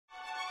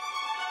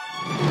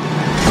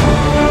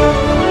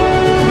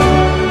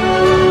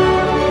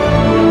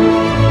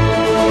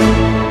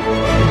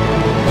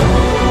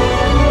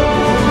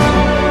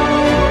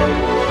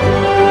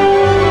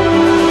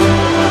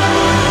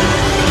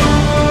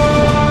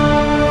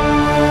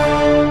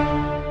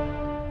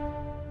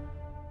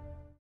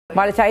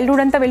వాళ్ళ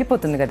చైల్డ్హుడ్ అంతా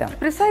వెళ్ళిపోతుంది కదా.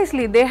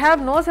 Precisely, they have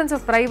no sense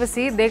of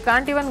privacy. They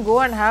can't even go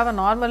and have a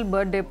normal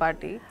birthday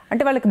party.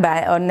 అంటే వాళ్ళకి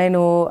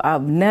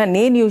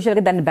నేను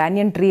యూజువల్గా దాన్ని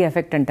బ్యానియన్ ట్రీ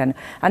ఎఫెక్ట్ అంటాను.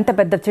 అంత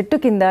పెద్ద చెట్టు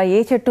కింద ఏ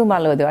చెట్టు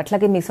మాలవదు.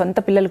 అట్లాగే మీ సొంత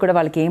పిల్లలు కూడా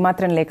వాళ్ళకి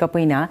ఏమాత్రం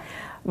లేకపోయినా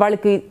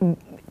వాళ్ళకి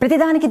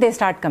ప్రతిదానికి దే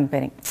స్టార్ట్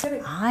కంపేరింగ్.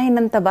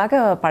 ఆయనంత బాగా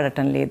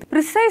పాడటం లేదు.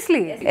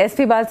 Precisely.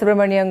 ఎస్పి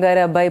బాలసుబ్రహ్మణ్యం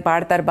గారు అబ్బాయి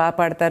పాడతారు, బాగా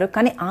పాడతారు,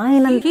 కానీ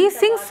ఆయన he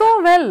sings so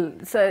well.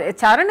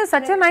 Charan is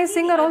such a nice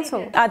singer also.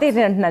 అదే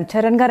అంటున్నాను,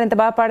 చరణ్ గారు ఎంత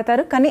బాగా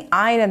పాడతారు, కానీ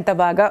ఆయన ఎంత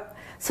బాగా.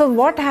 So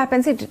what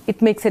happens,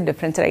 it makes a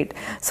difference, right?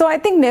 So I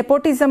think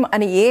nepotism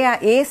అని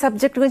ఏ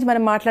సబ్జెక్ట్ గురించి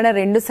మనం మాట్లాడినా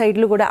రెండు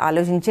సైడ్లు కూడా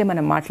ఆలోచించే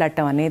మనం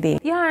మాట్లాడటం అనేది.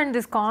 అండ్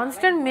దిస్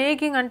కాన్స్టెంట్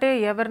మేకింగ్ అంటే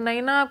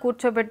ఎవరినైనా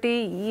కూర్చోబెట్టి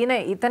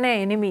ఇతనే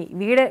ఎనిమి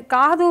వీడే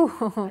కాదు.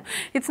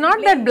 It's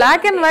not that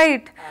black and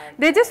white.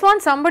 They just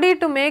want somebody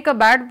to make a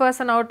bad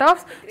person out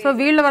of. So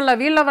వీళ్ళ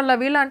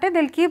వల్ల అంటే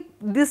Dil keep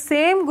this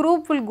same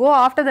group will go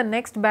after the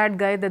next bad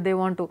guy that they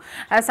want to.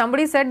 As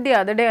somebody said the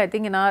other day, I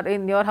think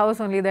in your house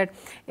only, that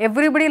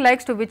everybody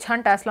likes to witch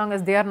hunt as long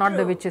as they are not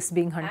the witches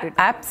being hunted.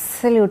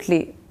 Absolutely.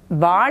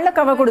 వాళ్ళకి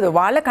అవ్వకూడదు,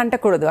 వాళ్ళకి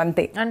అంటకూడదు,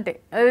 అంతే.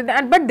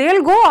 But they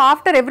will go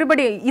after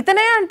everybody.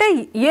 ఇతనే అంటే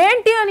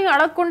ఏంటి అని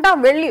అడగకుండా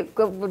వెళ్ళి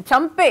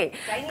చంపే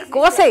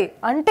కోసే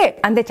అంటే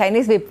అంతే.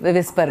 చైనీస్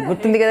విస్పర్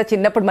గుర్తుంది కదా,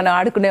 చిన్నప్పుడు మనం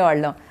ఆడుకునే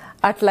వాళ్ళం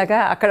అట్లాగా.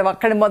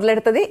 అక్కడ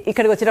మొదలెడుతుంది,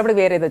 ఇక్కడికి వచ్చినప్పుడు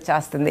వేరేది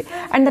వచ్చేస్తుంది.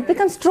 And that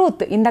becomes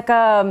truth. ఇందాక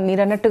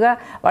మీరు అన్నట్టుగా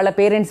వాళ్ళ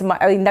పేరెంట్స్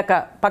ఇందాక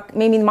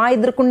మేము మా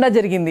ఎదురుకుండా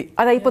జరిగింది,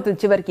 అది అయిపోతుంది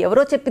చివరికి.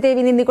 ఎవరో చెప్పితే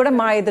వినింది కూడా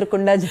మా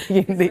ఎదురుకుండా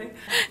జరిగింది.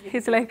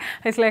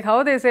 It's like how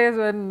they say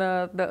when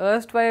the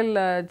erstwhile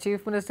Chief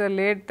Minister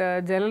late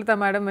Jayalalitha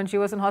madam, when she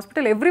was in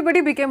hospital,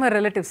 everybody became her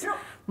relatives.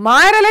 మా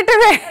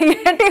రిలేటివ్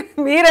ఏంటి,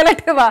 మీ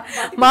రిలేటివా?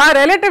 మా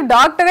రిలేటివ్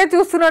డాక్టరే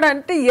చూస్తున్నాడు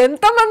అంటే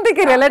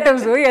ఎంతమందికి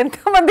రిలేటివ్స్,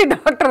 ఎంతమంది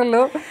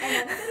డాక్టర్లు?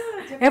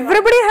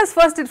 Everybody has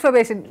first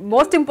information,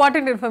 most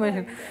important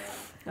information.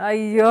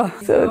 Ayyo.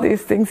 So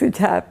these things which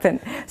happen.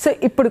 So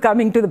ఇప్పుడు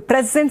coming to the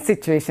present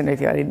situation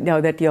that you are in, now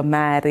that you are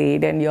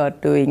married and you are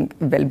doing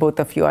well, both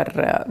of you are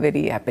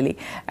very happily,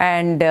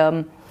 and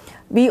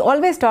we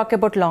always talk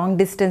about long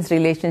distance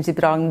relationship,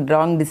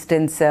 long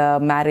distance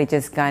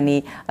marriages కానీ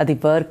అది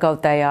work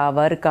అవుతాయా,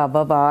 work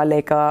అవ్వవా,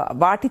 లేక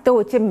వాటితో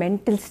వచ్చే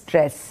mental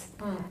stress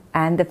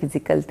and the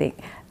physical thing,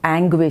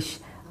 anguish,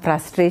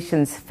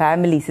 frustrations,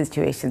 family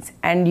situations,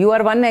 and you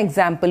are one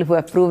example who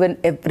have proven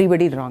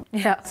everybody wrong.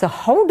 Yeah. So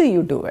how do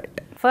you do it?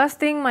 First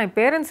thing, my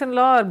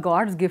parents-in-law are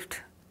God's gift.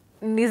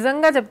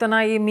 నిజంగా చెప్తున్నా,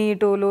 ఈ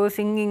మీటూలు,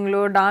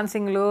 సింగింగ్లు,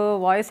 డాన్సింగ్లు,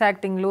 voice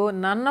యాక్టింగ్లు,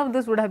 none of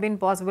this would have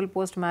been possible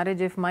post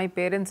marriage if my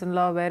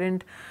పేరెంట్స్-in-law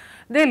weren't.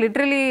 They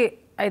literally,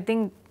 I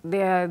think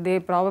they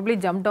probably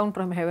jumped down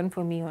from heaven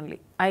for me only.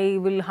 I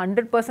will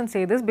 100%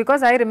 say this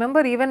because I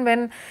remember even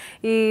when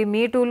ఈ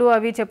మీటూలు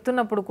అవి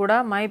చెప్తున్నప్పుడు కూడా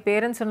my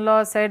parents-in-law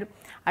said,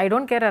 I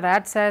don't care a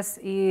rat's ass,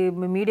 ఈ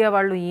media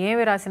వాళ్ళు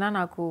ఏమి రాసినా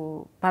నాకు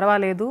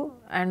పర్వాలేదు.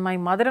 And my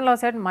mother-in-law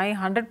said, my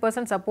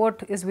 100% support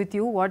is with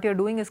you, what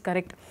you're doing is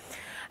correct.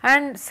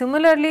 And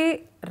similarly,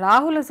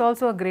 Rahul is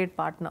also a great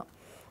partner.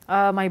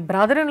 My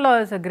brother-in-law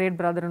is a great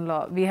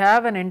brother-in-law. We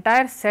have an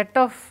entire set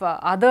of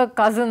other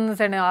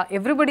cousins and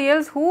everybody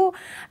else who,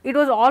 it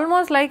was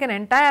almost like an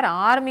entire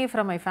army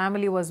from my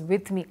family was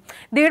with me.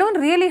 They don't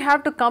really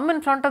have to come in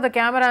front of the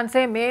camera and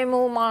say, memu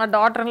ma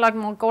daughter-in-law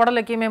ma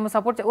kodalaki memu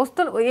support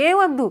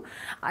emaddu.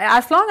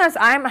 As long as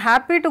I am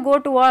happy to go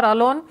to war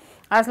alone,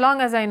 as long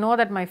as I know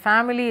that my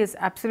family is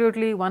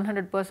absolutely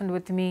 100%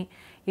 with me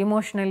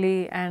emotionally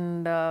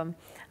and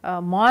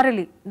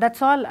morally,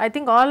 that's all. I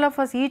think all of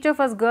us, each of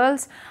us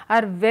girls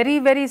are very,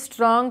 very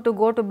strong to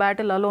go to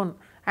battle alone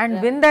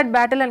and win that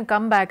battle and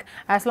come back,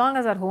 as long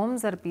as our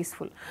homes are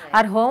peaceful.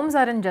 Our homes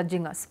aren't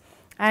judging us.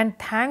 And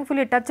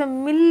thankfully, touch a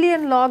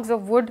million logs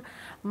of wood,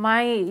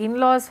 my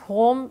in-laws'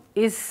 home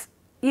is,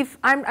 if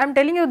I'm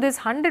telling you this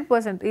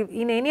 100%, if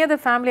in any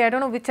other family, I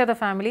don't know which other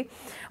family,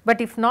 but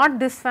if not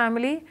this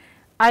family,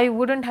 I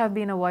wouldn't have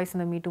been a voice in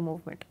the Me Too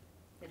movement.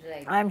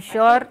 I'm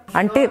sure.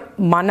 అంటే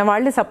మన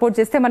వాళ్ళు support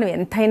చేస్తే మనం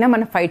ఎంతైనా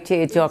మనం fight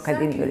చేయొచ్చు ఒక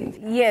దీని గురించి.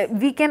 Yeah,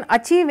 we can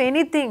achieve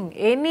anything.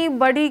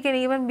 Anybody can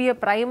even be a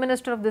prime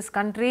minister of this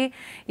country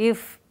if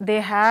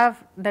they have,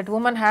 that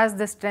woman has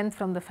the strength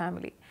from the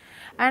family.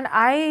 And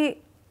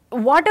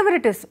whatever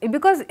it is,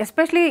 because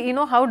especially you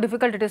know how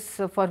difficult it is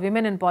for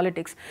women in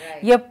politics.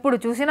 ఎప్పుడు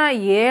చూసినా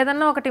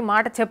ఏదన్నా ఒకటి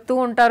మాట చెప్తూ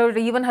ఉంటారు.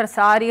 Even her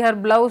sorry, her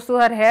blouse,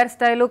 her hair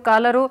style,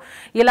 colour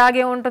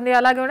ఇలాగే ఉంటుంది,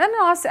 అలాగే ఉంటుంది.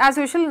 As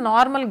usual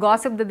normal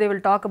gossip that they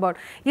will talk about.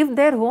 If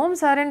their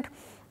homes aren't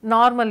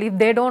normal, if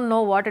they don't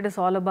know what it is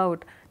all about,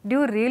 do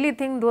you really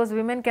think those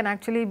women can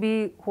actually be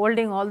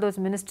holding all those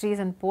ministries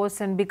and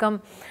posts and become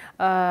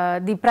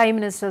the prime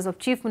ministers of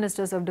chief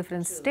ministers of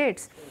different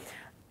states?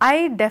 I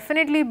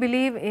definitely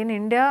believe in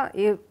India,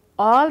 if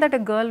all that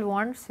a girl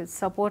wants is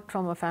support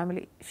from a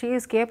family. She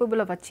is capable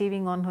of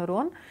achieving on her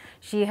own.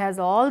 She has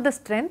all the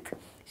strength.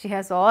 She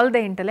has all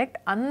the intellect.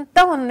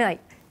 Anta unnai.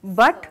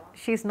 but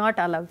she's not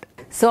allowed.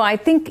 So I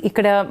think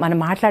ఇక్కడ మనం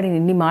మాట్లాడిన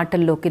ఇన్ని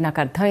మాటల్లోకి నాకు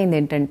అర్థమైంది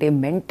ఏంటంటే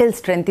mental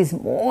strength is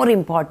more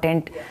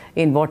important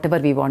in what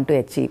ever we want to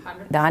achieve.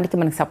 దానికి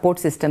మనకి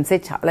support సిస్టమ్సే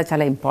చాలా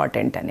చాలా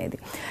ఇంపార్టెంట్ అనేది.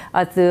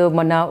 అది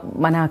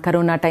మన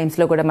కరోనా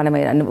టైమ్స్లో కూడా మనం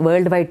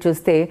వరల్డ్ వైడ్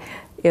చూస్తే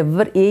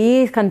ఏ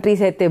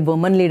కంట్రీస్ అయితే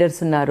ఉమెన్ లీడర్స్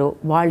ఉన్నారో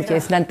వాళ్ళు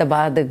చేసినంత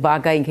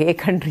బాగా ఇంకే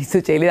కంట్రీస్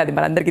చేయలేదు, అది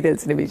మనందరికీ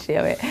తెలిసిన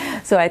విషయమే.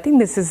 So I think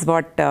this is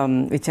what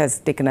which has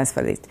taken us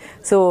for this.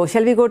 So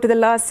shall we go to the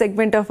last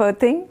segment of our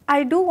thing?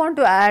 I do want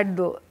to add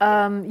though,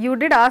 you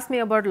did ask me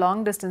about long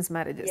distance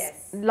marriages. Yes.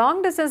 Long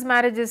distance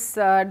marriages,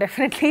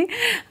 definitely,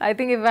 I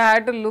think if I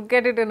had to look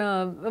at it in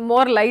a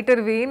more lighter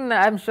vein,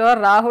 I'm sure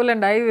Rahul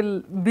and I will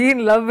be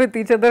in love with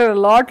each other a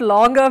lot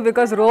longer,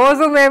 because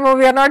Rosu Memo,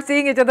 we are not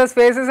seeing each other's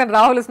faces and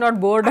Rahul is not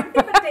bored.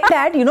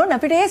 Dad, you know,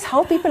 nowadays how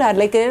people are,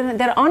 like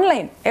they're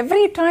online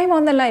every time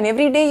on the line,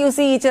 every day you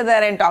see each other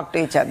and talk to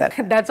each other.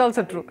 That's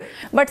also true,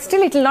 but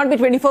still it will not be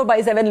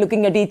 24/7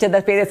 looking at each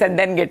other's faces and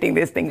then getting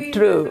this thing.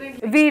 True,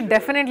 we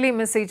definitely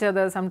miss each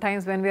other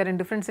sometimes when we are in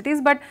different cities.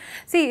 But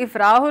see, if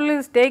Rahul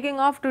is taking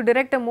off to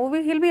direct a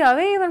movie, he'll be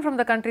away even from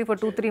the country for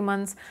 2-3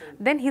 months.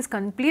 Then he's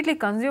completely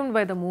consumed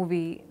by the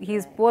movie.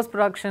 He's post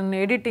production,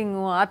 editing,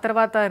 aa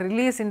tarvata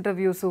release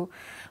interviews.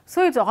 So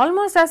it's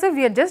almost as if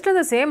we are just in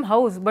the same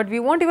house, but we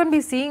won't even be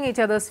seeing each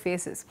other's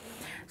faces.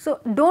 So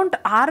don't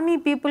army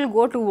people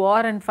go to war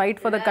and fight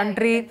for the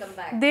country.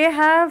 They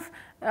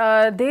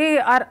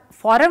are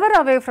forever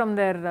away from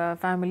their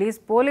families.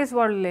 Police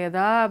వాళ్ళు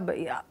లేదా,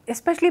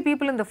 especially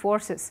people in the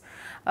forces,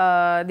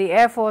 the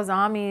air force,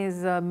 armies,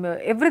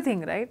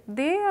 everything, right?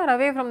 They are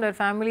away from their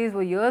families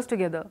for years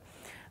together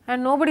and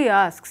nobody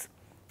asks,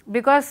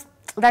 because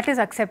that is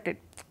accepted.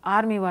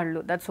 Army వాళ్ళు,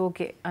 that's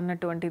okay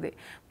అన్నటువంటిది.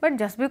 But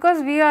just because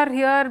we are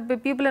here,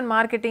 people in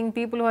marketing,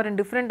 people who are in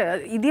different,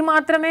 ఇది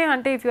మాత్రమే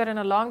అంటే, if you are in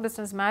a long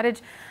distance marriage,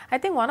 I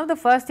think one of the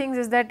first things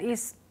is that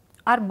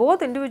are both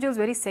individuals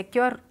very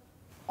secure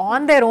on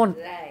their own?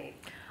 Right.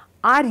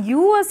 Are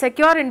you a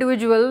secure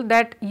individual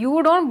that you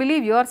don't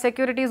believe your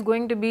security is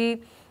going to be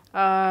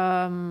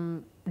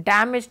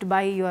damaged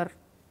by your,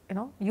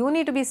 you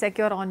need to be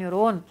secure on your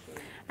own.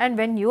 And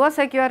when you are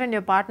secure and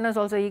your partner is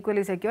also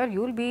equally secure,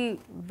 you will be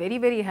very,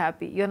 very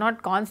happy. You are not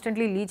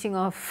constantly leeching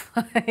off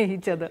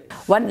each other.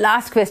 One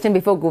last question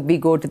before we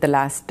go to the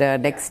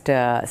next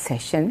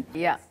session.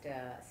 Yeah.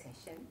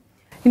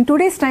 In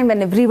today's time, when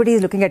everybody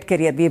is looking at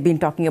career, we have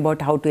been talking about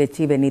how to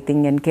achieve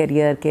anything and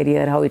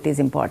career, how it is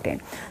important.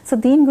 So,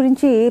 దీని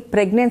గురించి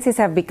pregnancies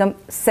have become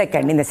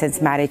second in the sense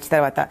marriage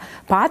తర్వాత.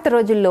 పాత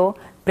రోజుల్లో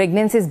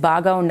pregnancies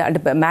బాగా ఉండాలి,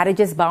 అంటే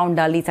marriages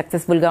బాగుండాలి,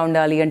 సక్సెస్ఫుల్గా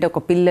ఉండాలి అంటే ఒక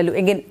పిల్లలు,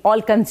 again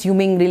all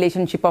consuming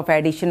relationship of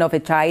addition of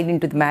a child in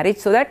to the marriage,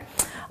 so that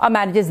ఆ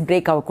మ్యారేజెస్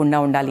బ్రేక్ అవ్వకుండా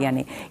ఉండాలి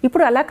అని.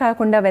 ఇప్పుడు అలా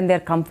కాకుండా when they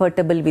are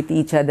comfortable with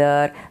each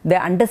other, they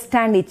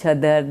understand each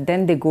other,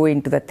 then they go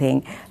in to the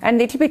thing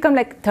and it will become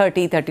like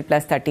 30+,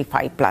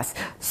 35+.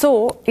 So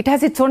it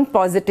has its own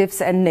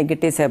positives and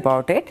negatives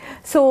about it.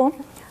 So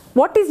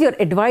what is your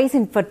advice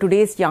for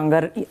today's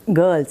younger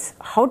girls?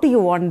 How do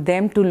you want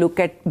them to look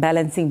at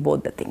balancing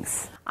both the things?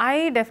 I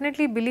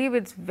definitely believe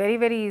it's very,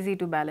 very easy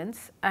to balance,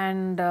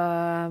 and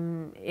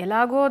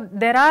elago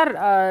there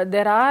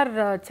are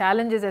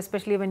challenges,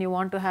 especially when you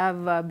want to have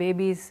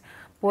babies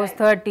post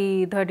 30,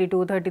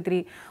 32,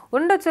 33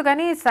 ఉండొచ్చు,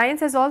 కానీ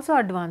science has also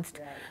advanced.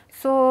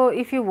 So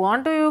if you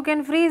want to, you can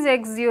freeze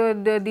eggs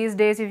these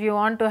days. If you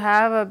want to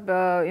have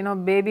a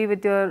baby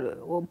with your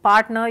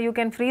partner, you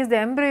can freeze the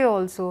embryo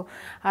also.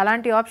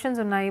 Alanti options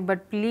unnai. But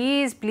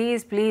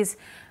please,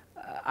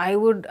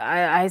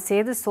 I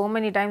say this so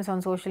many times on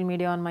social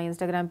media, on my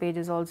Instagram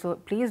pages also,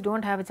 please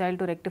don't have a child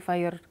to rectify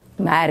your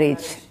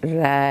marriage.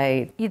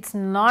 Right, it's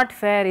not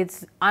fair.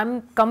 I'm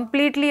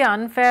completely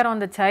unfair on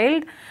the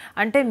child.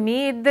 అంటే మీ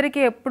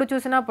ఇద్దరికి ఎప్పుడు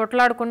చూసినా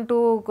పొట్లాడుకుంటూ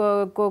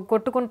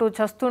కొట్టుకుంటూ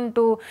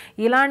చస్తుంటూ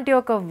ఇలాంటి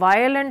ఒక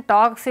violent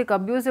toxic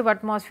abusive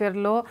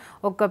అట్మాస్ఫియర్లో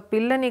ఒక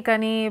పిల్లని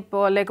కని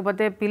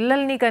లేకపోతే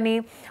పిల్లల్ని కని,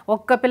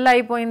 ఒక్క పిల్ల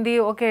అయిపోయింది,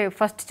 okay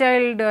first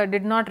child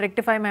did not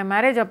rectify my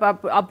marriage,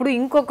 అప్పుడు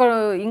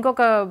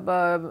ఇంకొక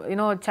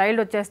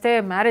చైల్డ్ వచ్చేస్తే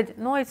marriage,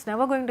 no, it's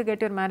never going to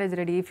get your marriage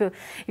ready. If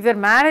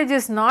your marriage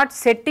is not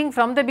setting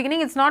from the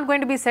beginning, it's not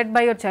going to be set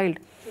by your child.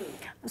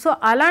 So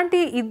అలాంటి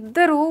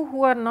ఇద్దరు who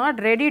are not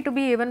ready to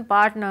be even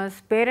partners,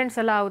 parents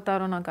ఎలా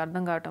అవుతారో నాకు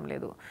అర్థం కావటం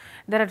లేదు.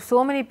 There are so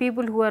many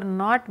people who are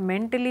not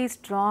mentally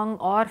strong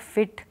are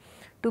fit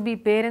to be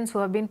parents, who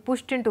have been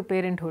pushed in to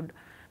parenthood.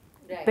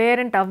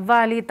 Parent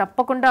అవ్వాలి,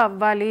 తప్పకుండా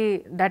అవ్వాలి,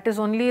 that is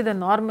only the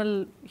normal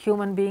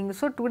human being.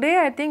 So today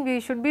I think we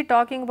should be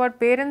talking about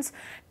parents.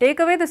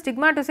 Take away the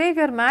stigma to say, if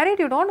you are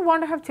married, you don't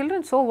want to have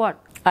children, so what?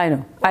 I know,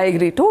 I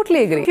agree,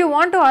 totally agree. If you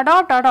want to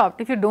adopt.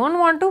 If you don't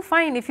want to,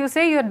 fine. If you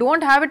say you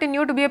don't have it in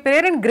you to be a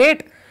parent, great.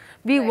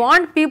 We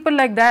want people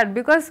like that,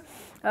 because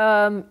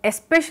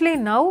especially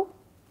now,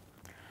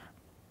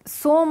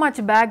 so much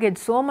baggage,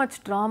 so much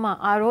trauma.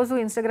 ఆ రోజు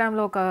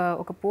ఇన్స్టాగ్రామ్లో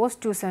ఒక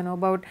post చూశాను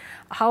about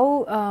how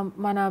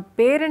మన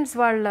parents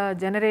వాళ్ళ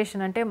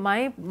generation, అంటే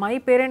my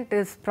parent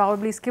is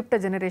probably skipped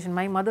a generation.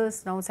 My mother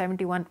is now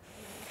 71.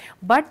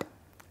 But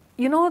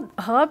you know,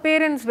 her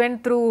parents went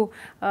through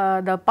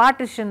the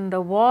partition,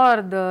 the war,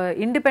 the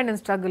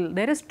independence struggle.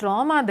 There is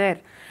trauma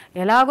there.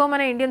 ఎలాగో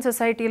మన Indian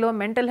సొసైటీలో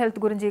mental health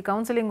గురించి,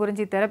 counselling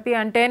గురించి, therapy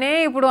అంటేనే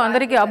ఇప్పుడు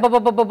అందరికి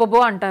అబ్బబ్బబ్బబ్బో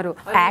అంటారు.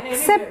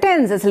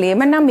 Acceptance, అసలు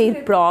ఏమన్నా మీ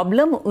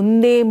ప్రాబ్లం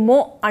ఉందేమో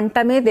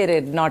అంటమే they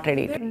not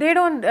ready. They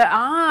don't,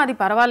 అది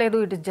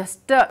పర్వాలేదు, it is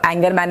just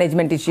anger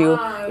management issue,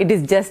 it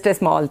is just a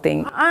small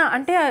thing.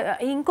 అంటే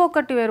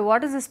ఇంకొకటి వేరు,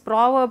 వాట్ ఇస్ దిస్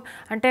ప్రావర్బ్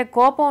అంటే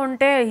కోపం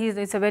ఉంటే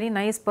it's a very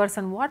nice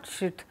person. What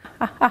shit.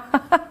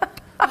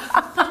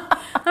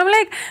 I'm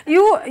like,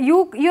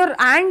 you're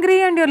angry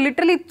and you're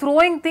literally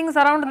throwing things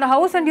around in the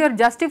house and you're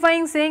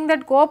justifying saying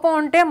that kopa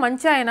unte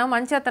manchi ayana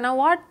manchi atana.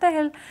 What the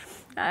hell?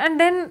 And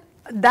then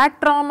that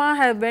trauma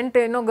went,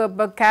 you know,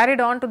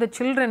 carried on to the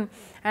children,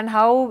 and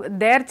how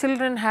their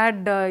children had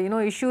you know,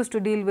 issues to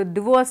deal with,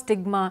 divorce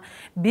stigma,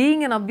 being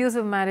in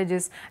abusive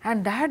marriages, and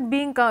that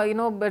being you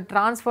know,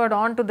 transferred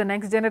on to the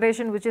next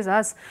generation, which is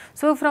us.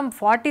 So from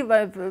 40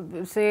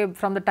 say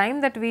from the time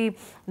that we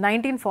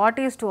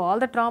 1940s to all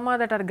the trauma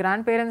that our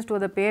grandparents to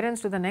the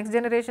parents to the next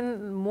generation,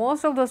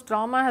 most of those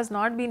trauma has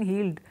not been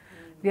healed.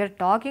 We are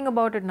talking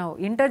about it now.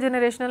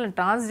 Intergenerational and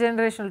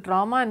transgenerational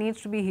trauma needs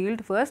to be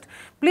healed first.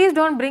 Please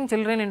don't bring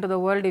children into the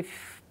world if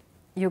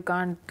you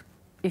can't,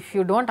 if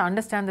you don't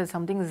understand that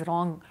something is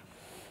wrong.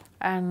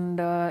 And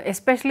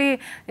especially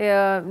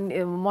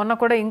మొన్న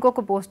కూడా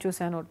ఇంకొక post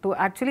చూశాను, to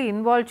actually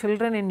involve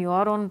children in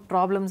your own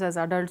problems as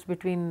adults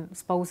between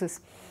spouses,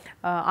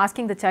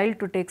 asking the child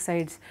to take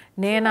sides.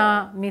 నేనా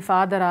మీ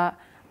ఫాదరా,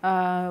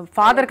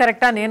 father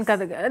కరెక్టా నేను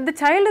కదా. The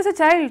child is a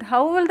child.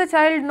 How will the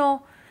child know?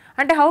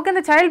 And how can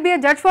the child be a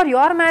judge for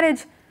your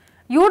marriage?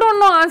 You don't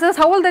know answers.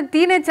 How will the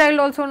teenage child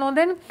also know?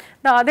 Then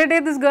the other day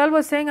this girl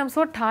was saying, I'm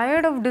so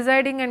tired of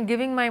deciding and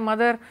giving my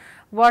mother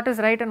what is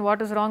right and what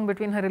is wrong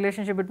between her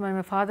relationship with my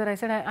father. I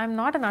said, I'm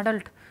not an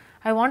adult.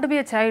 I want to be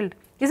a child.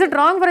 Is it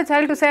wrong for a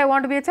child to say I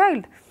want to be a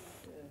child?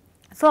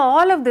 So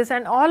all of this,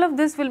 and all of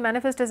this will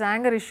manifest as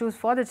anger issues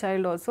for the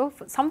child also,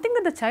 something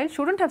that the child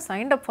shouldn't have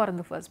signed up for in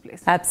the first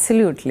place.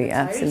 Absolutely,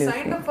 absolutely.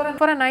 Signed up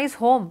for a nice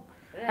home,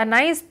 a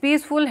nice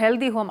peaceful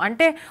healthy home.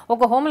 Ante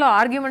oka home lo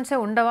arguments e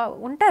undava,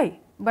 untai,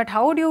 but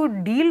how do you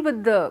deal with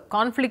the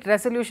conflict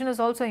resolution is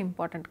also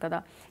important kada.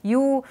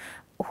 You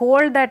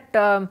hold that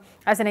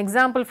as an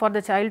example for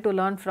the child to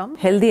learn from.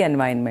 Healthy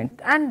environment.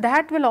 And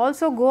that will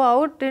also go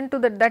out into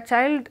that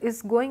child is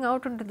going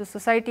out into the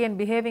society and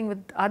behaving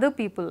with other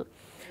people.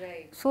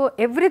 Right. So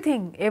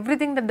everything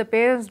that the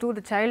parents do,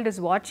 the child is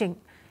watching.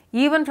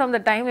 Even from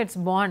the time it's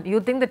born, you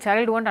think the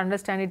child won't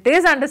understand. It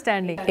is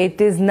understanding. It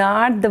is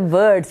not the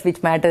words which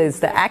matter, it's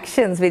the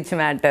actions which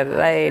matter,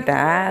 right?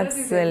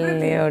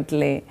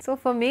 Absolutely. So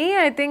for me,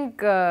 I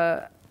think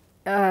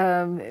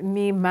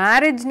మీ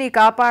మ్యారేజ్ని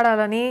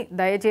కాపాడాలని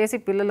దయచేసి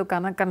పిల్లలు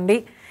కనకండి.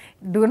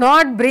 Do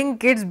not bring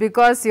kids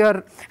because you're,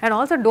 and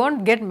also don't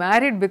get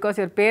married because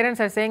your parents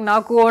are saying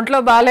నాకు ఒంట్లో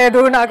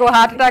బాగాలేదు, నాకు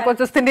heart attack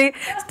వచ్చేస్తుంది,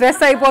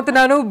 stress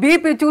అయిపోతున్నాను,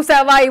 BP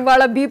చూసావా,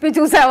 ఇవాళ బీపీ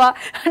చూసావా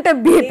అంటే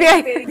బీపీ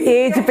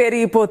ఏజ్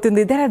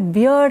పెరిగిపోతుంది. There are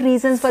weird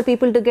reasons for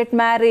people to get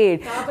married.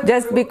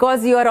 Just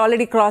because you are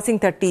already crossing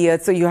 30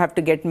 years, so you have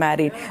to get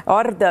married.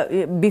 Or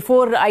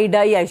before I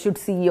die, I should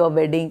see your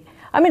wedding.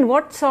 I mean,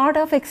 what sort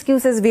of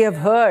excuses we have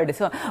heard?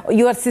 So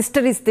your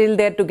sister is still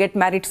there to get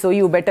married, so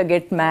you better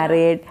get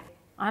married.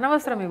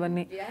 అనవసరం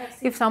ఇవన్నీ.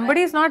 If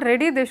somebody is not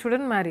ready, they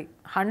shouldn't marry.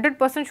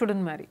 100%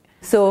 shouldn't marry.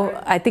 So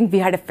I think we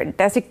had a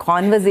fantastic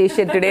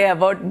conversation today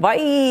about why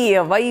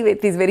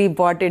it is very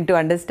important to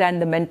understand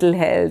the mental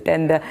health,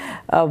 and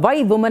why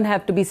women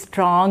have to be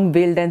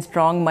strong-willed and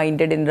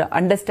strong-minded in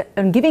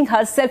and giving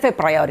herself a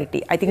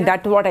priority. I think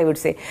that's what I would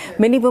say.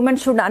 Many women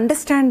should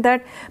understand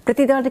that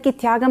pratidadiki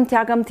tyagam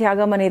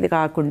anedi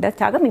kaakunda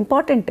tyagam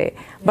important,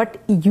 but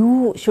you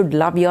should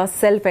love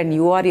yourself and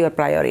you are your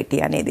priority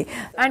anedi.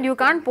 And you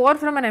can't pour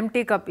from an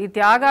empty cup. ఈ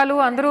త్యాగాలు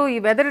అందరూ,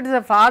 whether it is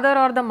a father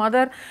or the mother,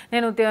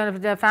 నేను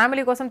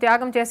family కోసం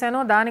త్యాగం చేశాను,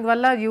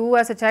 దానివల్ల you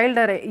as a child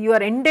you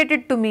are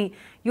indebted to me,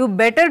 you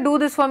better do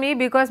this for me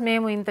because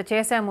మేము ఇంత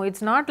చేసాము.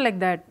 It's not like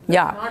that.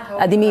 Yeah,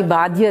 అది మీ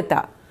బాధ్యత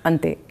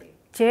అంతే.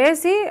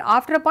 చేసి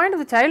after a point,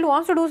 if the child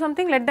wants to do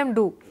something, let them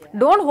do.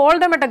 Don't hold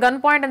them at a gun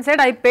point and said,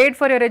 I paid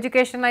for your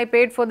education, I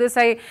paid for this,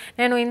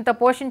 నేను ఇంత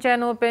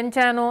పోషించాను,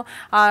 పెంచాను,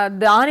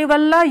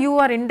 దానివల్ల you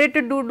are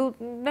indebted to do,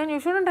 then you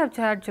shouldn't have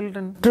had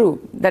children. True,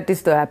 that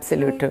is the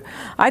absolute true.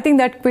 I think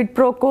that quid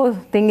pro quo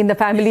thing in the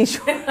family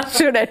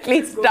should at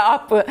least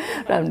stop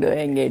from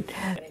doing it.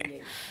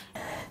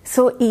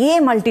 So ఏ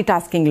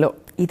మల్టీటాస్కింగ్లో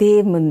ఇదే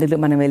ముందులో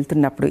మనం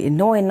వెళ్తున్నప్పుడు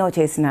ఎన్నో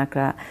చేసినాక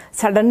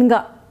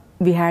సడన్గా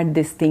we had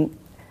this thing,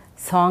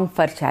 song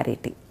for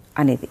charity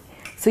అనేది.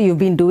 So you've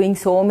been doing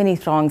so many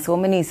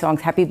songs,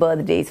 happy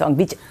birthday song,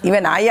 which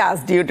even I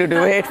asked you to do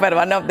it for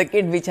one of the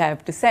kids which I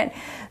have to send.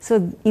 So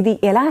ఇది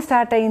ఎలా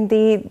start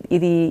అయింది,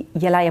 ఇది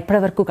ఎలా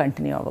ఎప్పటి వరకు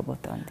continue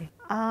అవ్వబోతోంది?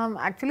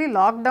 Actually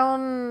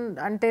lockdown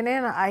అంటేనే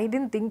I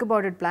dent think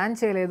about it, plan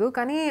చేయలేదు.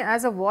 కానీ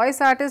యాజ్ అ వాయిస్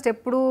ఆర్టిస్ట్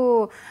ఎప్పుడు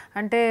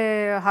అంటే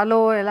హలో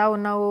ఎలా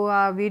ఉన్నావు, ఆ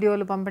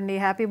వీడియోలు పంపండి,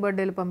 హ్యాపీ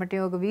బర్త్డేలు పంపండి,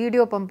 ఒక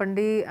వీడియో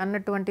పంపండి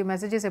అన్నటువంటి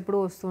మెసేజెస్ ఎప్పుడూ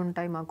వస్తూ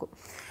ఉంటాయి మాకు.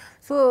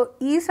 సో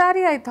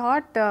ఈసారి I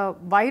thought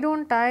why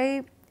don't I,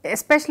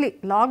 especially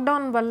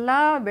lockdown వల్ల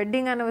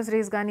వెడ్డింగ్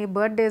యానివర్సరీస్ కానీ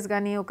బర్త్డేస్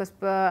కానీ ఒక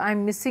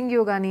ఐఎమ్ మిస్సింగ్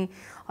యూ కానీ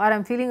are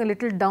I'm feeling a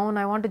little down,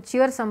 I want to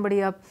cheer somebody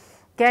up,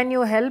 can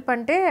you help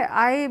ante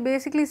I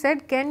basically said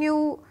can you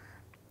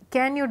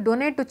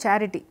donate to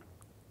charity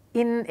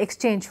in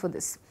exchange for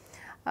this.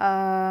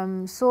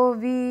 So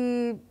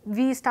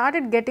we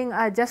started getting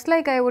just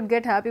like I would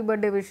get happy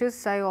birthday wishes,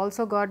 I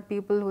also got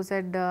people who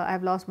said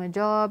I've lost my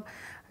job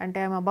and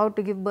I'm about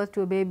to give birth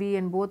to a baby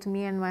and both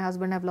me and my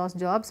husband have lost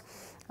jobs.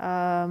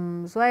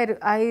 So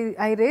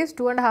I raised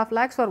 2.5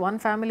 lakhs for one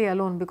family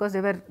alone because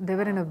they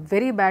were in a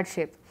very bad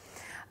shape.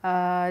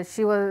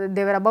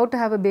 They were about to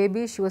have a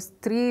baby. She was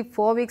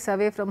 3-4 weeks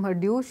away from her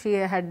due. She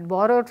had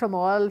borrowed from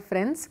all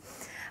friends.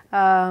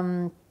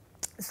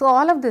 So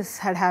all of this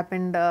had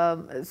happened.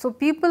 So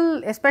people,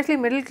 especially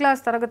middle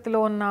class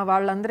taragatilo unna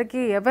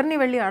vallandariki evarni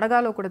velli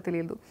adagalo kuda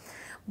teliyadu.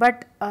 But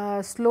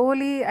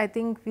slowly I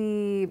think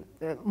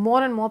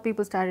more and more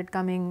people started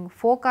coming.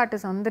 Folk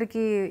artists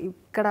andariki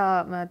ikkada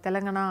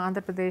Telangana,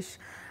 Andhra Pradesh,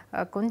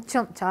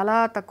 koncham chala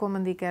takku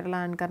mandi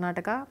Kerala and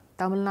Karnataka,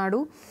 Tamil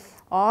Nadu,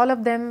 all of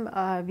them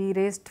we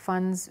raised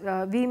funds.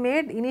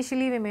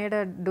 Initially we made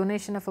a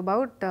donation of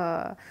about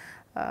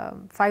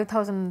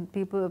 5,000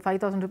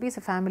 rupees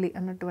a family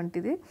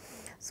annatuntidi.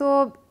 So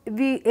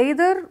we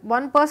either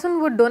one person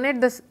would donate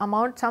this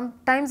amount.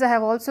 Sometimes I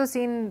have also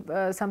seen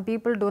some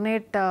people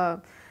donate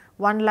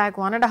 1 lakh,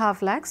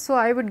 1.5 lakhs. So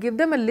I would give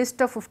them a list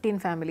of 15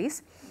 families,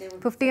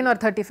 15 or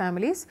 30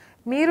 families.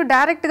 Meeru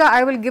direct ga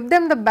I will give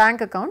them the bank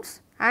accounts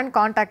and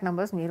contact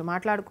numbers. Meeru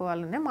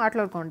maatladukovalane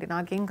maatladukondi,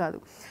 nakem kaadu.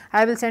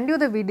 I will send you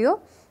the video.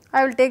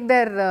 I will take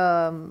their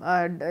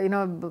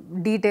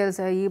details,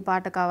 ee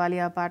paata kavali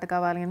aa paata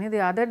kavali ani.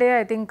 The other day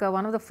I think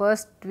one of the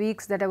first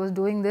weeks that I was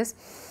doing this,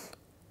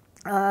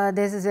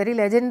 there's this very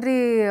legendary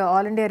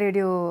all India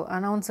radio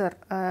announcer,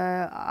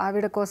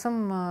 avida kosam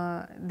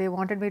they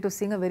wanted me to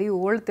sing a very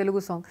old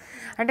Telugu song.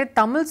 Ante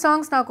Tamil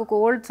songs naaku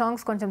old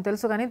songs koncham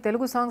telusu gaani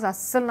Telugu songs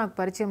assalu naaku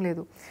parichayam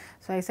ledu.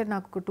 So I said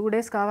naaku 2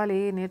 days kavali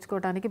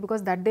nerchukodaniki,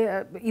 because that day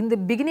in the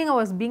beginning I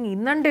was being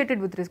inundated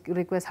with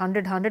requests,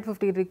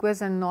 100-150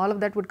 requests and all of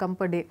that would come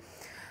per day.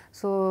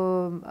 So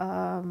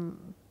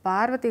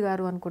Parvati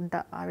garu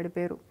anukunta avida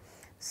peru.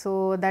 So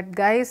that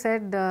guy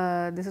said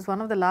this is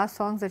one of the last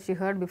songs that she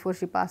heard before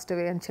she passed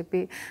away and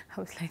cheppi. I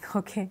was like,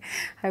 okay,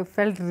 I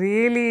felt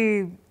really,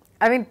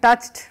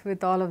 touched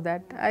with all of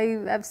that. I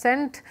have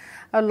sent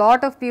a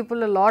lot of people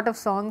a lot of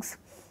songs,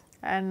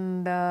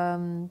 and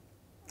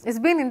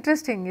it's been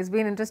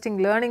interesting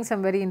learning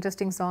some very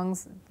interesting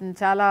songs.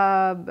 Chala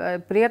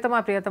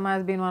Priyatama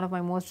has been one of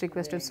my most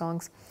requested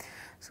songs.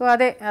 So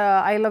ade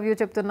I love you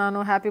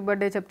cheptunnanu, happy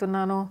birthday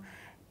cheptunnanu,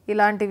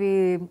 ilantivi.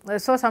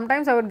 So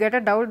sometimes I would get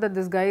a doubt that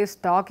this guy is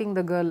stalking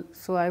the girl,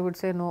 so I would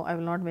say no, I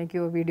will not make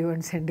you a video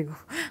and send you.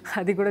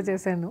 Adi kuda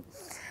chesanu.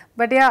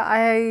 But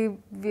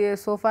yeah,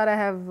 so far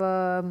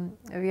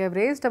we have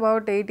raised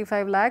about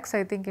 85 lakhs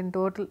I think in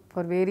total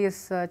for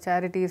various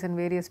charities and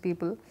various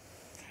people.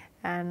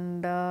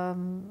 And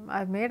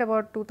I've made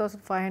about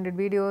 2,500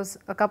 videos.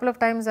 A couple of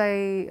times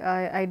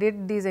I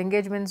did these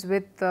engagements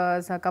with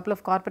a couple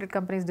of corporate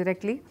companies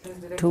directly.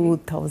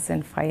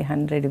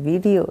 2,500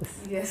 videos.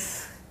 Yes.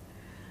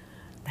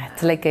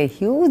 That's like a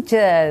huge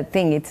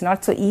thing. It's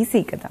not so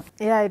easy, kada.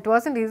 Yeah, it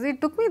wasn't easy. It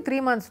took me 3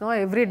 months, no?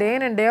 Every day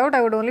in and day out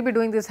I would only be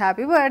doing this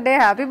happy birthday,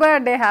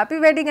 happy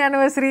wedding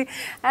anniversary.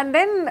 And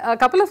then a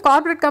couple of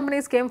corporate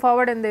companies came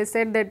forward and they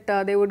said that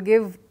they would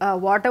give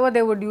whatever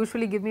they would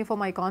usually give me for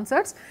my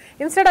concerts.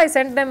 Instead I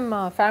sent them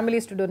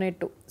families to donate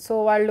to.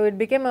 So while it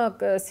became a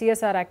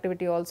CSR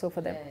activity also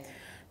for them.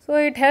 So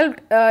it helped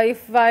if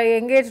I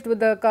engaged with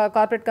the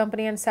corporate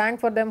company and sang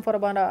for them for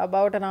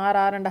about an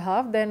hour and a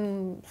half, then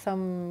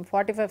some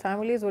 45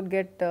 families would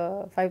get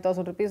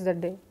 5,000 rupees that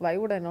day. Why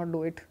would I not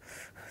do it?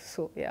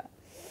 So yeah.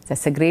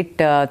 That's a great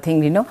thing,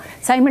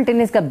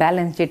 simultaneous ga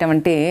balance cheyam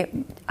ante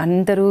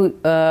andaru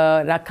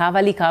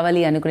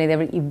kavali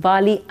anukunedi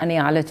ivvali ane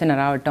alochana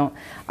raavatam,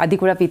 adi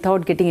kuda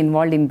without getting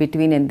involved in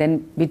between, and then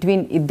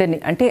between iddani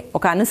ante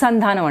oka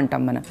anusandhanam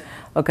antam mana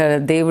ఒక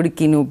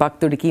దేవుడికి నువ్వు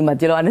భక్తుడికి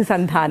మధ్యలో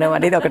అనుసంధానం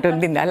అనేది ఒకటి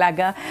ఉంటుంది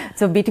అలాగా.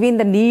 So between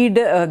the need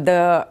the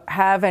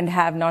have and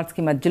have nots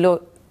కి మధ్యలో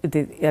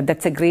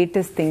that's the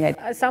greatest thing.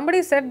 Somebody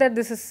said that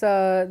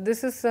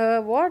this is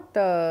what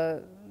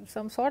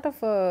some sort of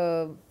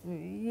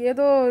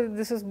ఏదో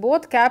this is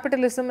both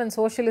capitalism and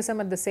socialism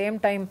at the same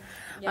time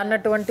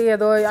అన్నటువంటి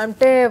ఏదో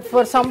అంటే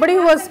for somebody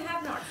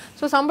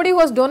who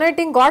was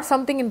donating got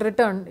something in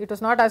return. It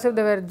was not as if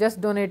they were just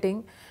donating.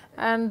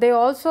 And they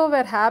also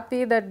were happy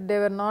that they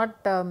were not,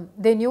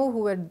 they knew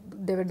who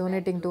they were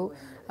donating to.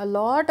 A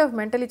lot of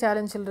mentally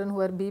challenged children who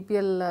are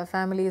BPL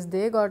families,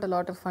 they got a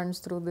lot of funds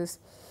through this.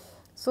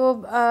 So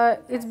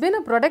it's been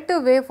a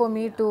productive way for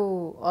me to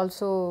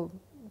also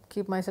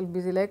keep myself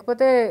busy.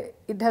 Lekapothe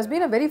it has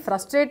been a very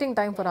frustrating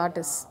time for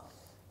artists.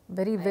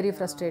 Very, very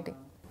frustrating.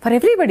 For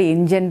everybody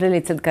in general,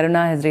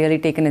 Corona has really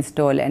taken its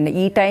toll. And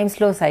ee times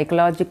lo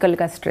psychological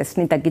stress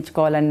ni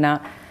tagginchukovalanna,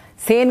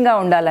 sane ga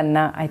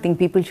undalanna, I think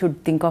people should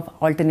think of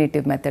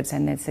alternative methods,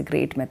 and it's a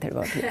great method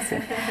what you're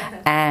saying.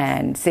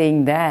 And saying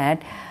that,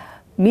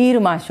 మీరు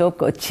మా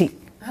షోకి వచ్చి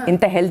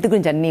ఇంత health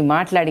గురించి అన్నీ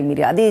మాట్లాడి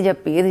మీరు అదే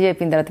చెప్పి ఏది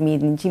చెప్పిన తర్వాత మీ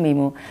నుంచి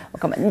మేము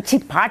ఒక మంచి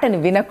పాటను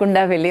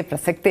వినకుండా వెళ్ళే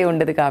ప్రసక్తే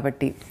ఉండదు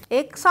కాబట్టి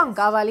ఏక్ సాంగ్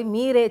కావాలి,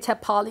 మీరే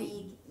చెప్పాలి,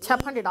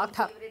 చెప్పండి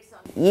డాక్టర్.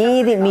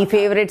 ఏది మీ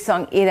ఫేవరెట్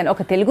సాంగ్ ఏదైనా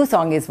ఒక Telugu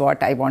song is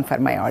what I want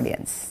for my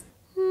audience.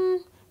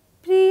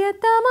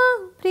 ప్రియతమా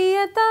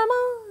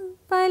ప్రియతమా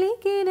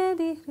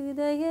పలికినది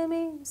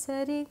హృదయమే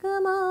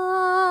సరిగమా,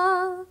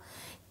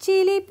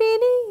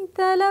 చిలిపిని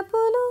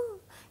తలపులో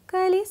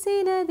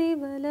కలిసినది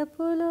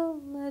వలపులో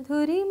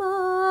మధురిమా,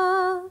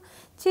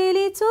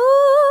 చెలి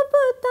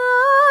చూపు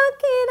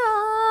తాకినా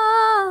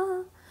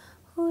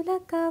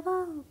ఉలకవా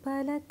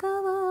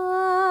పలకవా,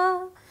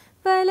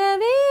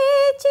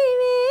 పలవేచి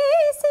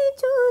వేసి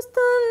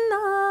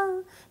చూస్తున్నా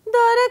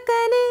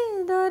దొరకనే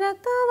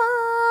దొరకవా,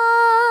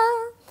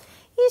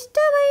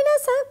 ఇష్టమైన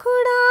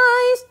సఖుడా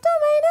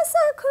ఇష్టమైన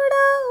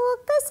సఖుడా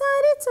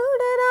ఒక్కసారి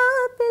చూడరా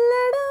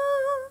పిల్లడా,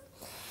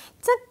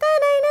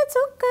 చక్కనైన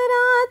చుక్కరా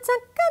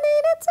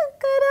చక్కనైన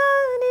చుక్కరా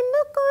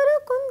నిన్ను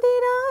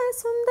కోరుకుందిరా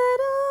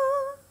సుందరా,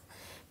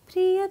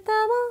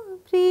 ప్రియతమా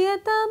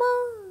ప్రియతమా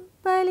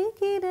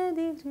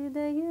పలికినది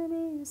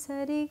హృదయమే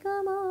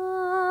సరిగమా,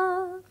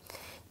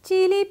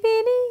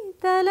 చిలిపిని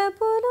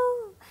తలపులో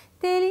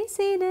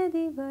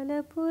తెలిసినది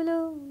వలపులో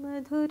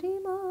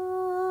Madhurima.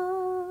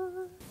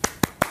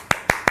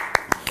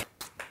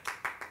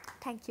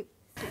 Thank you.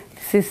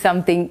 This is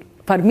something,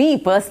 for me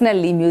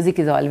personally, music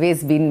has always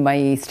been my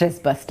stress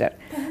buster.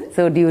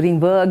 So during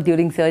work,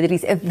 during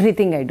surgeries,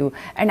 everything I do.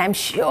 And I'm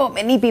sure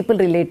many people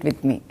relate with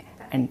me.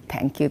 And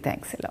thank you,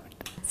 thanks a lot.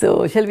 So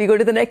shall we go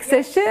to the next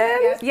session?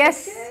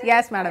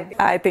 Yes madam.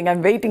 I think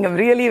I'm waiting, I'm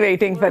really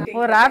waiting for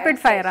Oh, rapid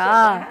fire,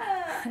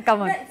 come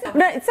on.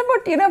 No, it's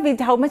about,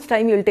 with how much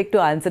time you'll take to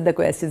answer the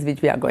questions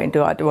which we are going to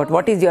ask about.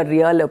 What is your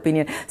real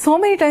opinion? So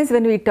many times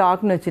when we talk,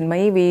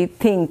 Chinmayi, we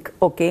think,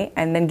 okay,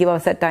 and then give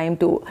us a time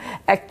to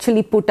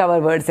actually put our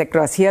words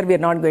across. Here we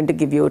are not going to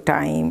give you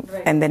time,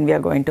 right. And then we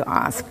are going to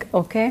ask,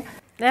 okay?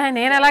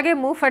 నేను అలాగే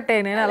move ఫట్టే,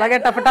 నేను అలాగే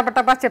టప టప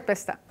టప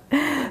చెప్పేస్తా.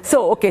 So,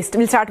 okay,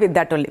 we'll start with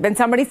that only. When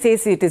somebody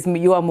says it is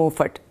you are move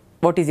fat,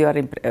 what is your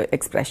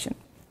expression?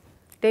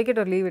 Take it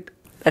or leave it.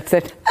 That's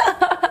it.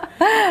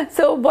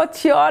 So what's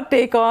your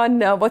take on,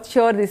 what's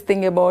your this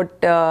thing about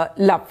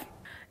love?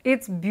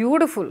 It's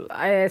beautiful,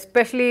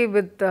 especially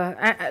with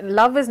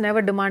love is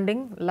never demanding,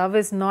 love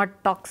is not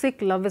toxic,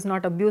 love is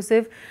not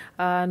abusive.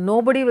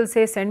 Nobody will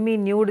say send me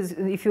nude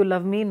if you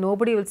love me,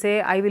 nobody will say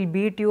I will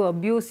beat you,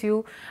 abuse you,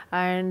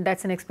 and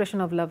that's an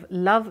expression of love.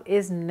 Love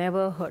is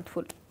never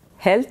hurtful.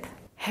 Health?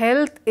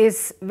 Health is,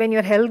 when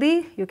you're healthy,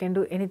 you can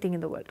do anything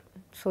in the world.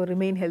 So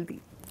remain healthy.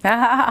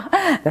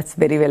 That's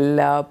very well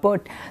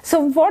put. So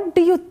what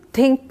do you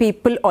think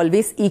people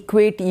always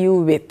equate you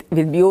with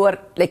you are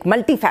like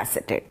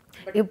multifaceted?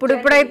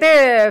 ఇప్పుడైతే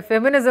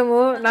ఫెమినిజము,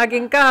 నాకు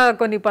ఇంకా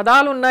కొన్ని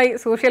పదాలు ఉన్నాయి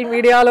social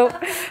మీడియాలో,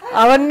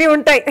 అవన్నీ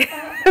ఉంటాయి.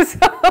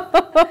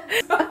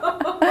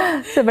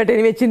 So but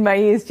anyway,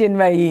 Chinmayi is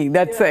Chinmayi,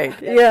 that's right.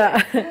 Yeah.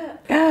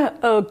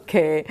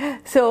 Okay.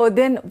 So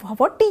then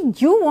what do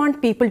you want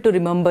people to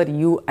remember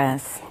you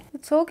as?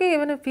 It's okay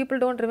even if people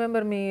don't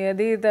remember me.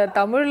 అది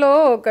తమిళ్లో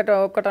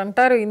ఒకటి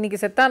అంటారు, ఇన్నికి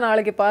సెత్తా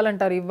నాళ్ళకి పాలు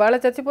అంటారు. ఇవాళ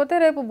చచ్చిపోతే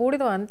రేపు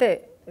బూడిదం, అంతే.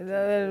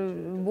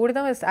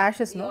 బూడిదం is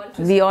ashes, no?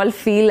 We all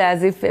feel as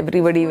if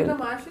everybody will.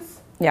 Ashes?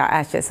 Yeah,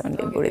 ashes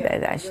only. Budida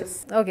is ashes.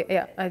 Okay,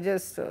 yeah.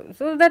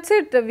 So that's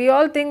it. We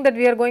all think that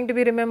we are going to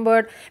be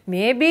remembered.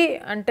 Maybe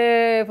ante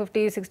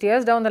 50, 60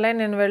 years down the line,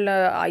 and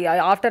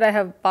after I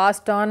have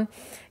passed on,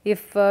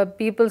 if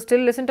people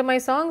still listen to my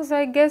songs,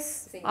 I guess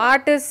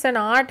artists and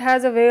art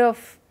has a way of,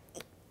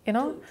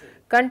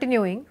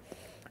 continuing.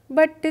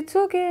 But it's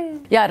okay.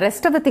 Yeah,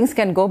 rest of the things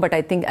can go, but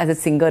I think as a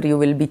singer you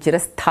will be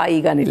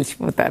chirasthaiga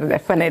nilchipotaru,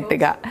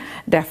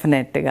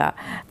 definitely.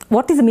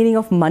 What is the meaning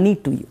of money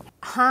to you?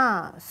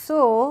 So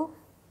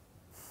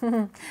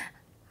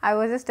I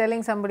was just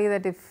telling somebody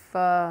that if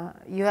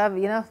you have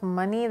enough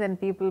money, then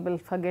people will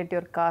forget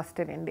your caste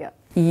in India.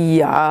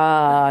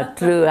 Yeah,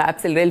 true,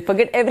 absolutely. They'll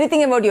forget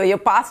everything about you,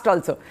 your past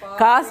also.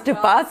 Past.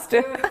 Caste,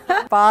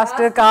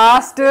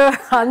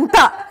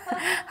 anta.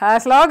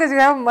 As long as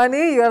you have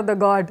money, you are the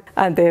god.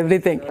 And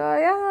everything.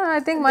 Yeah,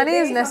 I think money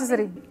is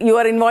necessary. You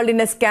are involved in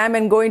a scam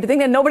and go into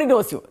things and nobody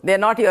knows you. They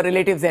are not your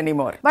relatives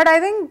anymore. But I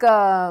think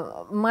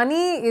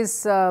money is,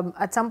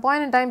 at some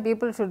point in time,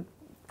 people should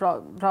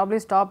probably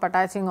stop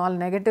attaching all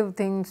negative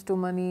things to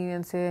money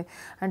and say,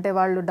 ante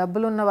vallu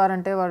double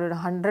unnavaranటే వాళ్ళు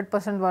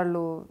 100%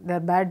 వాళ్ళు they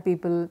are bad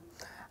people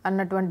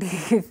అన్నటువంటి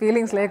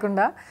feelings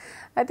lekunda.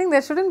 I think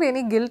there shouldn't be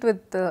any guilt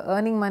with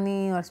earning money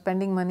or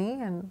spending money,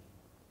 and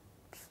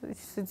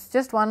it's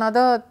just one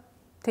other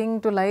thing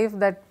to life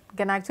that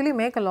can actually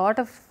make a lot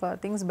of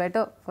things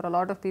better for a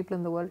lot of people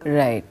in the world.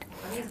 Right.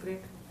 Money is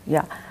great.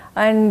 Yeah.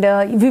 And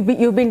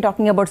you've been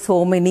talking about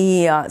so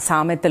many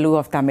Sametalu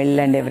of Tamil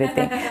and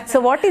everything. So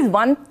what is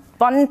one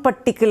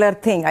particular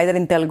thing, either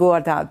in Telugu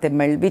or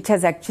Tamil, which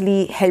has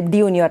actually helped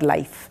you in your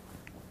life?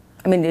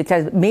 I mean, it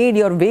has made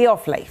your way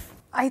of life.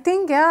 I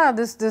think, yeah,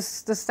 this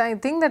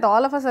thing that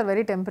all of us are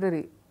very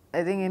temporary.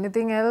 I think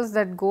anything else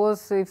that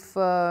goes, if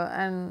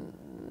and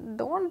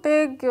don't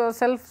take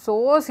yourself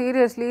so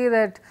seriously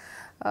that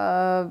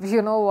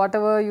you know,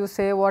 whatever you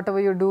say, whatever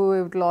you do,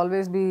 it will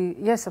always be.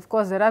 Yes, of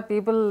course, there are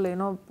people, you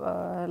know,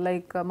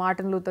 like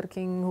Martin Luther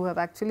King, who have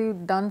actually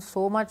done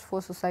so much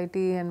for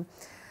society, and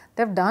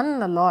they've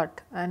done a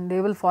lot, and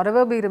they will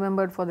forever be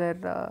remembered for their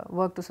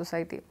work to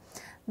society.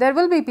 There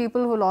will be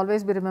people who will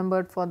always be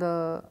remembered for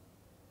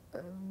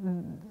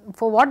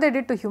what they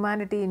did to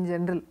humanity in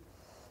general.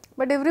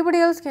 But everybody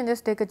else can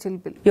just take a chill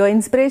pill. Your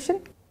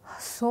inspiration?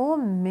 So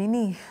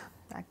many,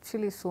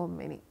 actually so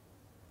many.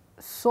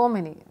 So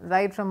many,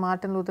 right from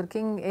Martin Luther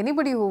King,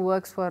 anybody who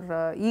works for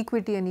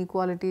equity and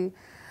equality,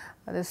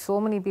 there's so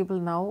many people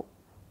now.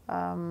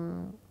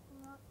 And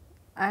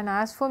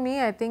as for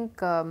me, I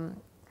think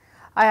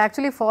I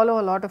actually follow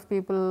a lot of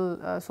people,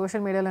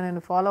 social media, and I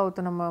follow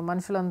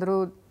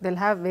Manasulo, they'll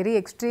have very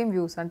extreme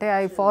views. Ante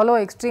I follow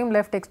extreme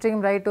left,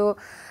 extreme right to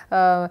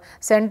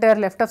center,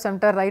 left of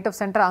center, right of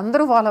center,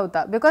 andru follow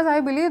avta, because I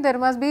believe there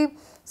must be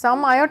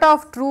some iota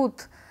of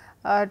truth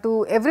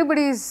to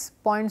everybody's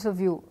points of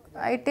view.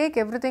 I take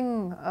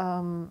everything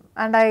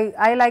and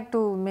I like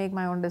to make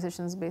my own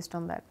decisions based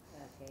on that.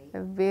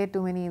 Way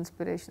too many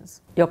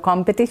inspirations. Your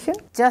competition?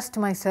 Just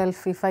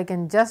myself. If I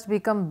can just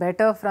become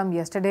better from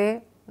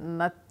yesterday,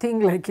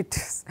 nothing like it.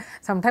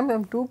 Sometimes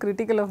I'm too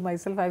critical of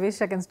myself. I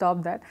wish I can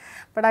stop that.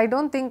 But I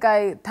don't think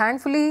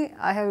thankfully,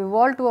 I have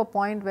evolved to a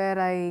point where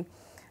I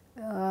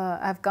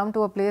have come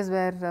to a place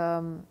where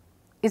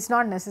it's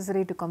not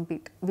necessary to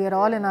compete. We are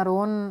all in our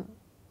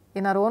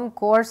own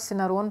course, in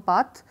our own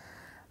path.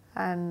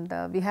 And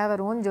we have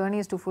our own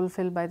journeys to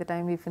fulfill by the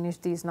time we finish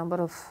these number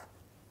of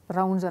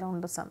rounds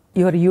around the sun.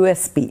 Your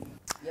USP?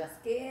 Your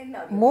skin.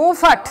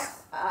 Move at.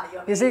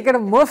 You see,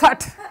 move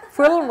at.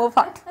 Full move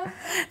at.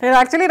 నేను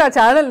actually నా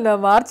channel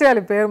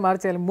మార్చేయాలి, పేరు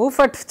మార్చేయాలి, move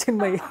at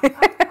Chinmayi.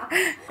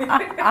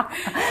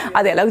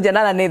 అది ఎలాగో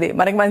జనాలు అనేది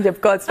మనకి మనం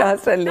చెప్పుకోవాల్సిన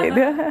అవసరం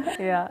లేదు.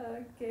 Yeah.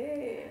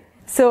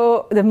 So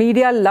the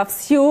media loves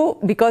you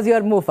because you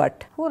are Mufat.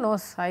 Who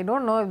knows? I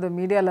don't know if the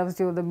media loves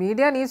you. The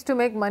media needs to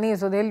make money,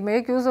 so they'll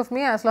make use of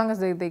me as long as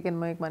they can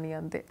make money.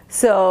 Ante.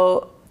 So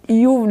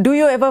do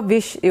you ever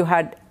wish you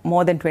had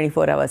more than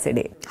 24 hours a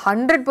day?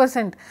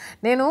 100%.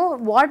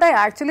 What I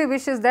actually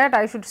wish is that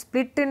I should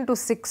split into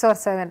 6 or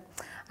 7.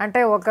 అంటే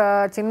ఒక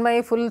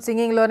Chinmayi full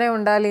singing లోనే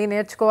ఉండాలి,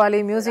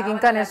 నేర్చుకోవాలి, music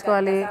ఇంకా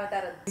నేర్చుకోవాలి.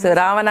 So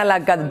Ravana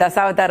లాగా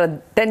దశావతార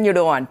 10 you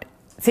don't want.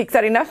 6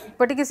 are enough?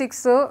 ఇప్పటికి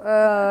 6.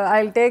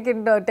 I'll take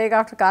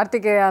after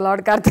Kartikeya,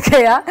 Lord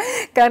Kartikeya.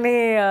 కానీ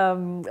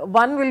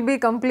one will be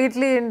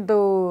completely into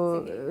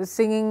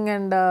singing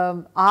and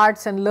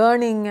arts and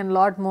learning and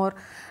lot more.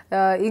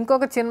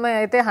 ఇంకొక చిన్మయి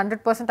అయితే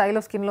 100% ఐ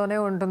లవ్ స్కిన్ లోనే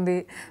ఉంటుంది.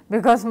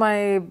 Because my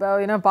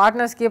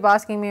partners keep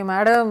asking me,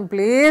 madam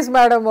please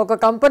madam ఒక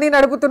company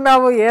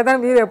నడుపుతున్నాము, ఏదైనా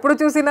మీరు ఎప్పుడు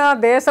చూసినా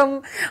దేశం,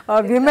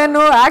 విమెన్,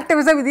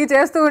 యాక్టివిజం ఇది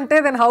చేస్తూ ఉంటే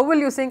then how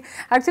will you sing?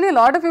 Actually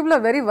lot of people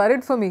are very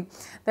worried for me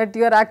that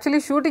you are actually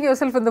shooting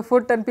yourself in the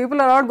foot and people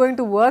are not going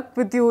to work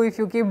with you if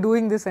you keep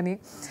doing this.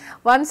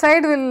 One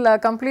side will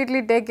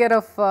completely take care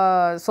of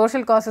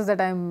social causes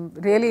that I am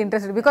really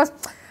interested in, because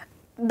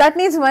that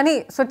needs money.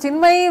 So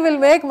Chinmayi will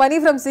make money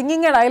from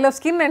singing and I love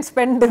skin and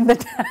spend in the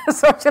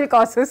social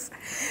causes.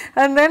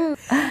 And then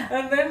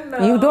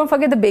you don't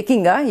forget the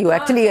baking, you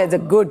actually as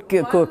a good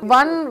cook.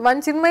 One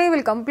Chinmayi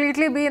will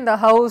completely be in the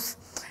house,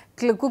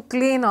 cook,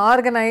 clean,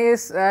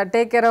 organize,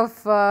 take care of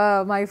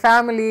my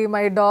family,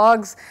 my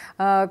dogs,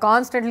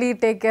 constantly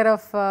take care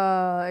of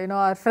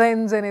our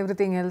friends and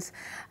everything else.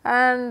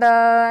 And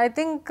I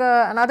think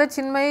another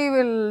Chinmayi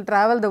will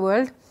travel the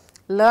world,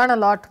 learn a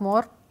lot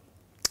more,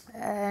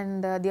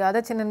 and the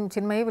other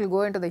Chinmayi will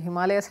go into the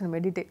Himalayas and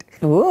meditate.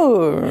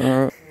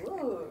 Ooh.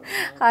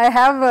 I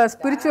have a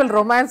spiritual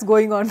romance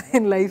going on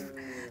in life.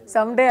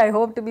 Someday I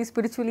hope to be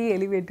spiritually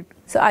elevated.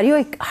 So are you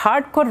a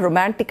hardcore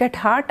romantic at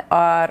heart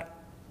or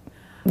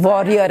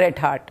warrior at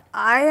heart?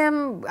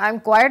 I'm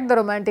quite the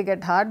romantic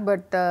at heart,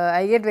 but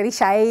I get very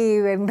shy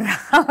when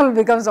Rahul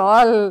becomes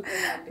all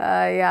a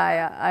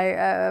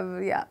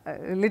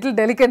little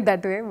delicate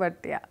that way, but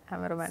yeah,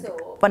 I'm a romantic.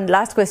 So, one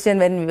last question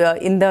when we were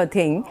in the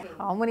thing.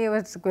 How many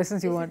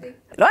questions you want?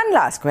 One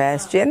last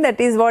question, that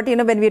is what,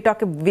 when we talk,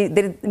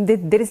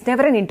 there is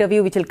never an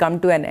interview which will come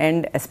to an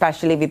end,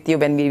 especially with you,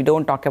 when we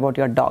don't talk about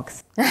your dogs.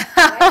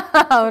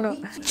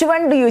 Which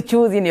one do you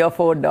choose in your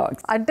 4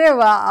 dogs? Ante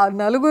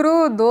naluguru,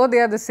 though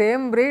they are the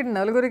same breed,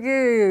 naluguriki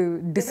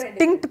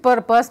distinct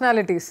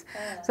personalities.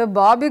 So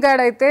Bobby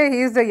Gade aithe,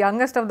 he is the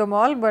youngest of them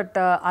all, but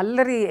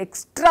allari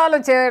extra lo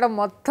cheyadam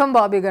mottham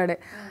Bobby Gade.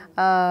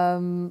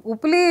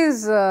 Uppuli is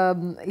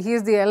he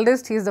is the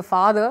eldest, he is the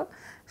father.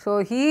 So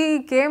he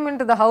came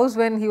into the house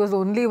when he was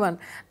only one.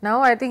 Now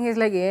I think he's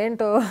like,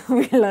 ఏంటో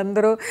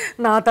వీళ్ళందరూ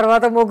నా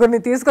తర్వాత ముగ్గురిని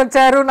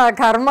తీసుకొచ్చారు, నా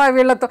కర్మ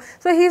వీళ్ళతో.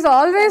 So he's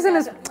always in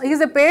his,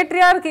 he's a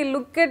patriarch. He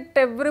look at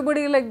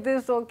everybody like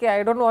this, okay,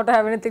 I don't want to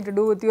have anything to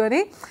do with you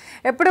అని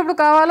ఎప్పుడెప్పుడు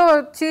కావాలో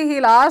వచ్చి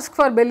he'll ask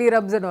for belly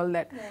rubs and all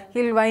that.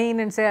 He'll whine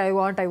and say, I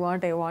want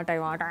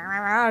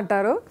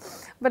అంటారు.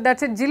 But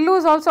that's it. Jillu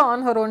is also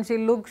on her own.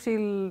 She'll look,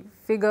 she'll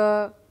figure,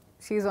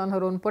 she's on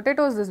her own.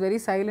 Potato is this very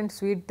silent,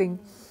 sweet thing.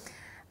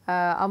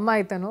 Amma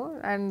itanu.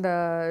 And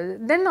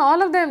then all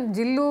of them,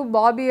 Jillu,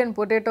 Bobby and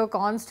Potato,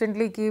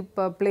 constantly keep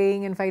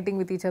playing and fighting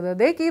with each other.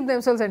 They keep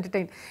themselves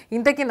entertained.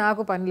 Intaki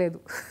naaku pani ledu.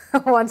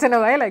 Once in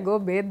a while I go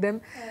bathe them,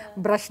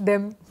 brush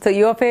them. So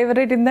your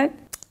favorite in that?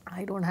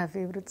 I don't have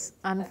favorites.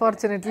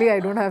 Unfortunately, I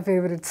don't have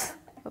favorites.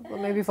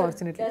 Maybe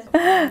fortunately.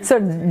 So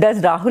does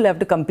Rahul have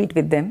to compete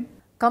with them?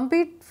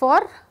 Compete for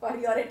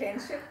your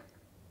attention.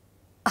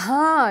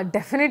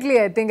 Definitely.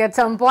 I think at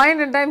some point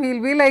in time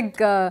he'll be like,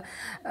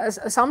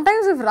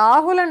 sometimes if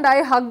Rahul and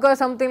I hug or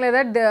something like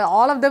that,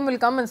 all of them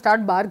will come and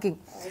start barking.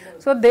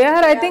 So they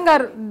are, I think,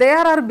 they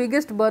are our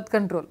biggest birth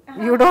control.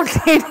 You don't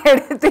need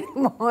anything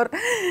more.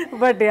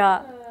 But yeah.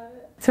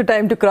 So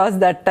time to cross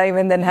that time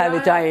and then have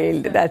a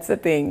child. That's the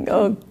thing.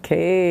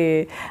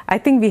 Okay. I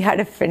think we had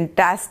a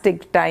fantastic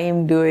time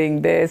doing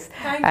this.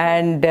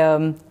 And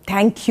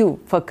thank you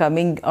for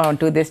coming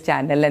onto this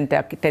channel and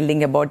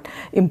telling about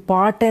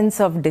importance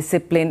of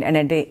discipline and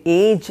at an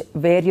age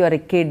where you are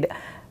a kid,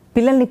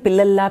 పిల్లల్ని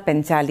పిల్లల్లా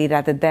పెంచాలి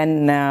rather than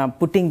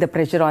putting the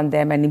pressure on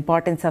them, and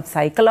importance of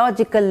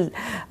psychological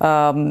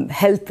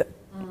health,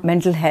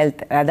 mental health,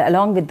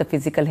 along with the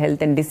physical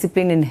health, and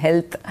discipline in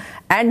health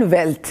and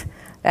wealth.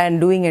 And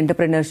doing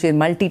entrepreneurship,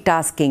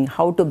 multitasking,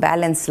 how to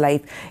balance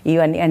life,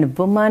 even, and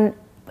woman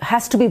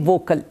has to be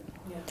vocal.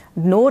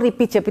 No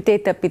ripi chepite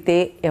tappite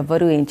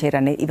evaru em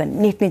cheyarane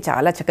ivannitni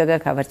chaala chakkaga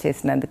cover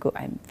chesinanduku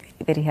I am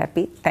very very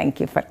happy. Thank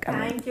you for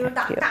coming. Thank you,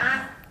 doctor.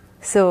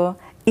 So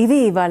ఇది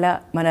ఇవాళ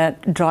మన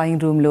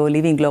drawing రూమ్లో,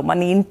 లివింగ్లో,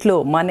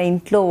 మన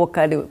ఇంట్లో ఒక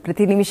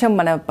ప్రతి నిమిషం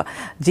మన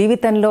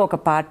జీవితంలో ఒక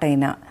పార్ట్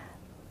అయిన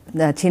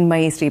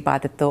చిన్మయి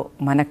శ్రీపాదతో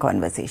మన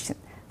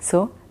conversation. So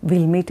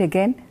will meet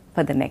again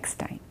for the next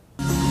time.